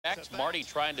Marty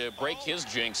trying to break his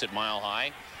jinx at Mile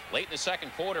High. Late in the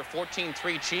second quarter,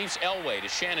 14-3 Chiefs. Elway to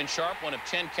Shannon Sharp, one of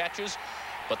 10 catches.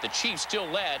 But the Chiefs still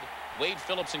led. Wade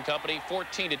Phillips and company,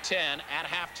 14-10 at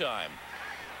halftime.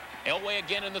 Elway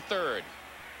again in the third.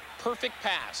 Perfect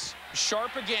pass.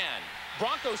 Sharp again.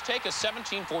 Broncos take a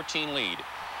 17-14 lead.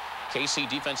 KC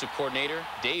defensive coordinator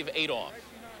Dave Adolph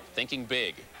thinking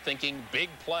big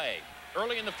play.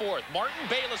 Early in the fourth, Martin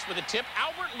Bayless with a tip.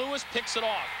 Albert Lewis picks it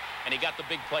off, and he got the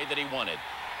big play that he wanted.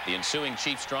 The ensuing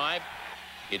Chiefs drive,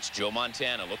 it's Joe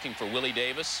Montana looking for Willie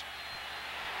Davis.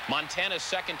 Montana's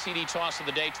second TD toss of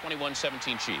the day,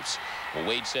 21-17 Chiefs. Well,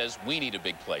 Wade says we need a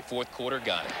big play. Fourth quarter,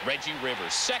 got it. Reggie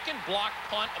Rivers, second block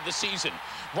punt of the season.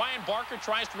 Ryan Barker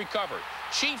tries to recover.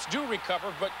 Chiefs do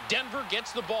recover, but Denver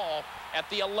gets the ball at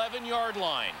the 11-yard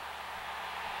line.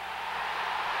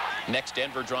 Next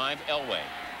Denver drive, Elway.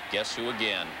 Guess who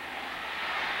again?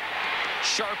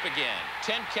 Sharp again.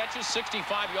 10 catches,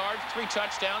 65 yards, 3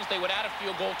 touchdowns. They would add a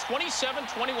field goal.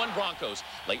 27-21 Broncos.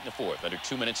 Late in the fourth, under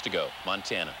 2 minutes to go.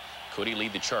 Montana. Could he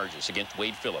lead the charges against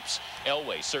Wade Phillips?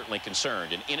 Elway certainly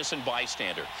concerned. An innocent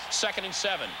bystander. 2nd and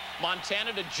 7.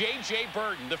 Montana to J.J.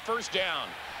 Burden, the first down.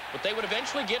 But they would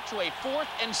eventually get to a 4th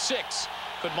and 6.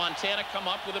 Could Montana come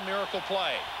up with a miracle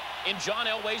play? In John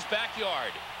Elway's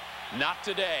backyard. Not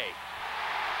today.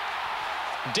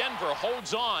 Denver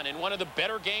holds on in one of the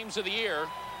better games of the year.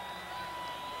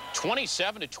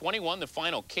 27-21 the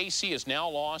final. KC has now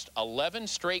lost 11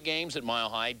 straight games at Mile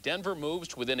High. Denver moves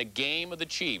to within a game of the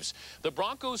Chiefs. The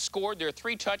Broncos scored their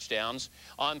 3 touchdowns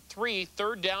on 3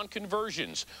 third down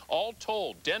conversions. All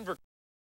told, Denver